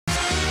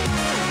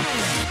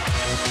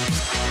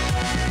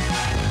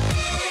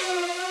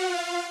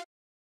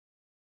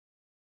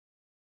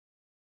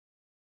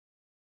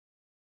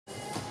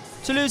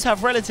Toulouse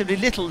have relatively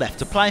little left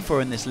to play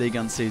for in this Ligue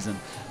 1 season.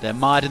 They're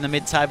mired in the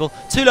mid-table,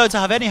 too low to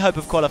have any hope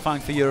of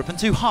qualifying for Europe and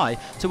too high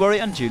to worry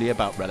unduly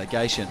about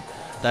relegation.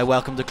 They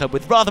welcomed a club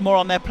with rather more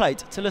on their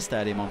plate to the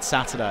stadium on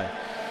Saturday.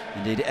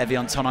 Indeed,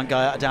 Evian TG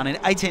are down in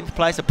 18th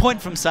place, a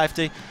point from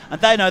safety, and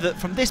they know that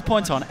from this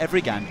point on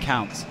every game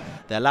counts.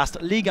 Their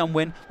last Ligue 1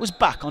 win was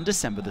back on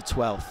December the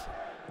 12th.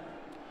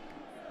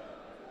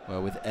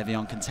 Well, with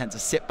Evian content to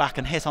sit back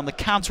and hit on the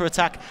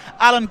counter-attack,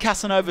 Alan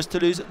Casanova's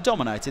Toulouse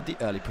dominated the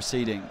early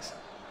proceedings.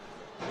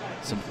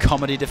 Some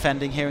comedy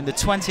defending here in the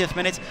 20th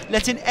minute,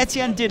 let in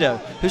Etienne DIDOT,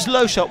 whose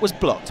low shot was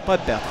blocked by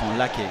Bertrand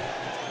Lackey.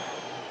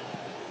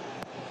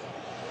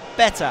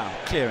 BETAO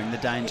clearing the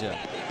danger.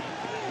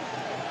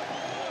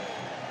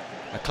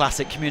 A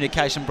classic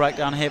communication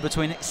breakdown here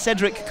between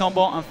Cédric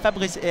and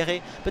Fabrice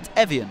Heré, but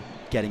Evian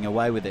getting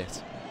away with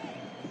it.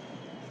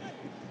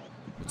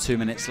 2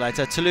 minutes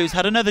later, Toulouse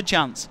had another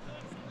chance.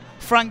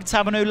 Franck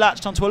TABANOU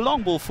latched onto a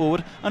long ball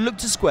forward and looked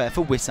to square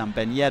for Wissam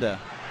YEDDER.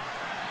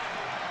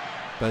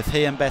 Both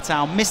he and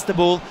BETAO missed the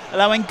ball,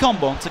 allowing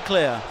KONE to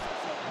clear.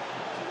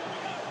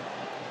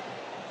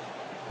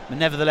 But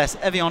nevertheless,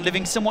 Evian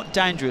living somewhat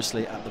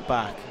dangerously at the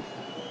back.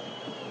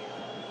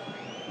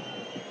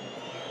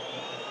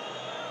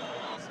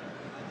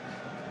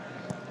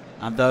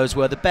 And those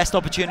were the best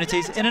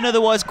opportunities in an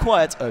otherwise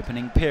quiet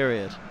opening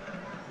period.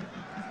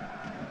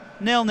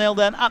 0-0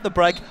 then at the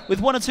break,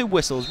 with 1 or 2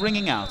 whistles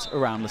ringing out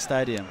around the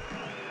stadium.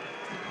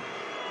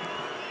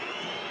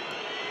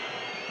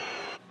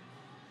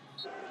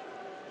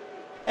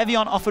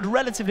 Evian offered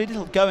relatively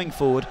little going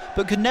forward,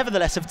 but could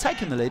nevertheless have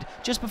taken the lead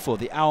just before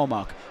the hour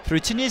mark through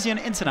Tunisian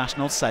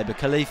international Saber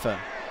Khalifa.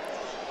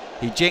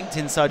 He jinked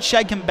inside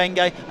Cheik and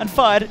MBENGUE and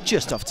fired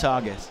just off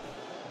target.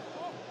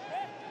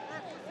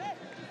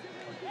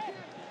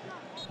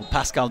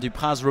 Pascal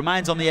Dupraz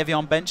remains on the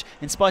Evian bench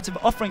in spite of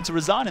offering to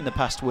resign in the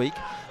past week,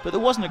 but there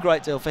wasn't a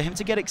great deal for him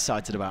to get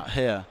excited about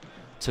here.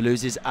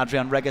 Toulouse's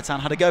Adrien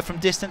Reguetin had a go from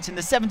distance in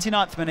the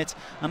 79th minute,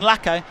 and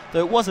Lackey, though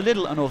it was a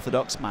little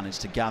unorthodox,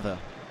 managed to gather.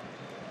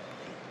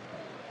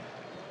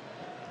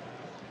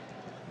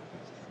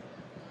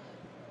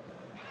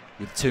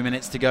 With 2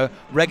 minutes to go,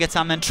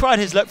 Reguetin then tried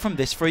his luck from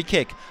this free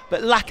kick,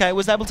 but Lackey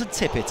was able to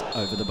tip it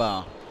over the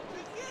bar.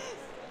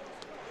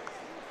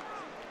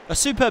 A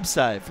superb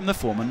save from the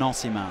former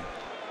Nancy man.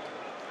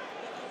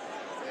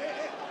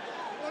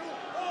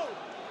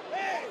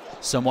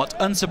 Somewhat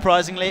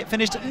unsurprisingly, it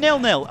finished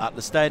 0-0 at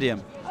the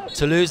stadium.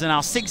 Toulouse are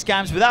now 6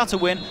 games without a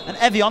win and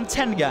Evian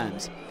 10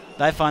 games.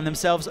 They find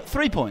themselves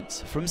 3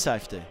 points from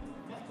safety.